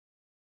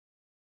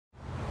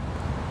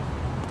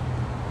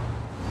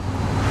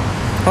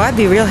Well, I'd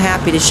be real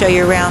happy to show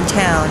you around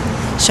town,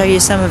 show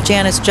you some of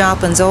Janis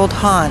Joplin's old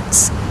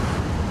haunts.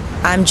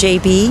 I'm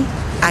JB.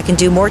 I can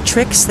do more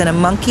tricks than a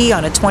monkey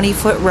on a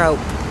 20-foot rope.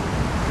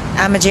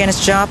 I'm a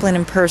Janis Joplin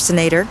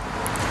impersonator,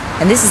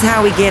 and this is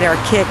how we get our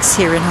kicks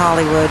here in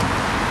Hollywood.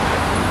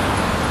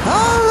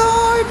 Oh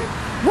Lord,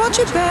 won't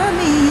you buy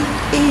me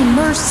a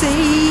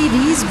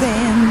Mercedes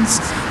Benz?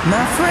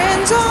 My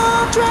friends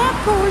all drive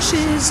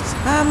Porsches,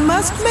 I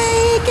must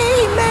make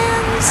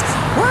amends.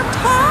 Worked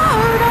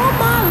hard all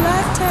my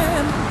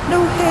lifetime, no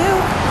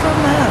help from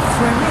my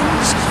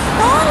friends.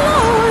 Oh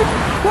Lord,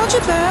 won't you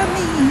buy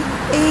me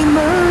a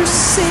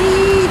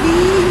Mercedes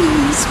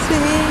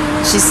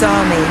Benz? She saw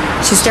me.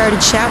 She started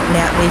shouting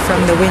at me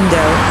from the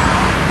window.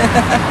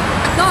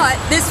 I thought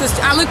this was,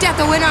 I looked out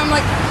the window, I'm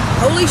like,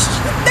 holy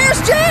shit, there's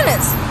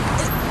Janis!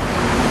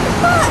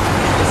 What?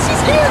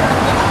 She's here!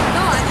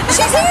 God,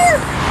 she's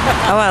here!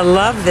 Oh, I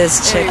love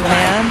this chick,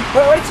 man.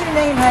 What's your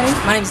name, honey?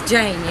 My name's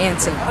Jane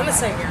Jansen. I'm a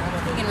singer.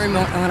 In room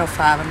 105,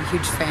 I'm a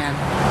huge fan.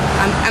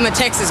 I'm a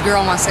Texas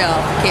girl myself,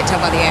 can't tell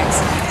by the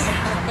accent.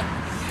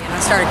 And I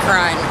started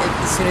crying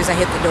as soon as I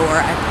hit the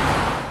door.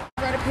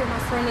 Right up here, my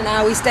friend and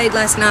I, we stayed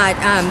last night.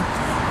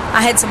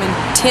 I had some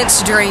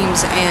intense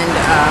dreams and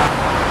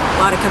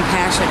a lot of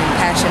compassion and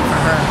passion for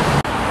her.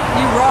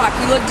 You rock.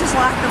 You look just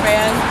like her,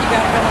 man. You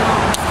got it going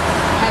on.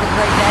 Have a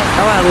great day.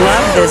 Oh, I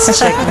love this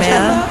chick,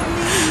 man.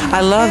 I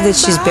love that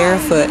she's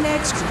barefoot.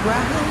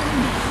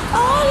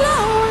 Oh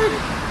Lord,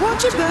 won't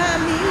you buy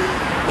me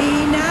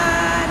a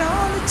nice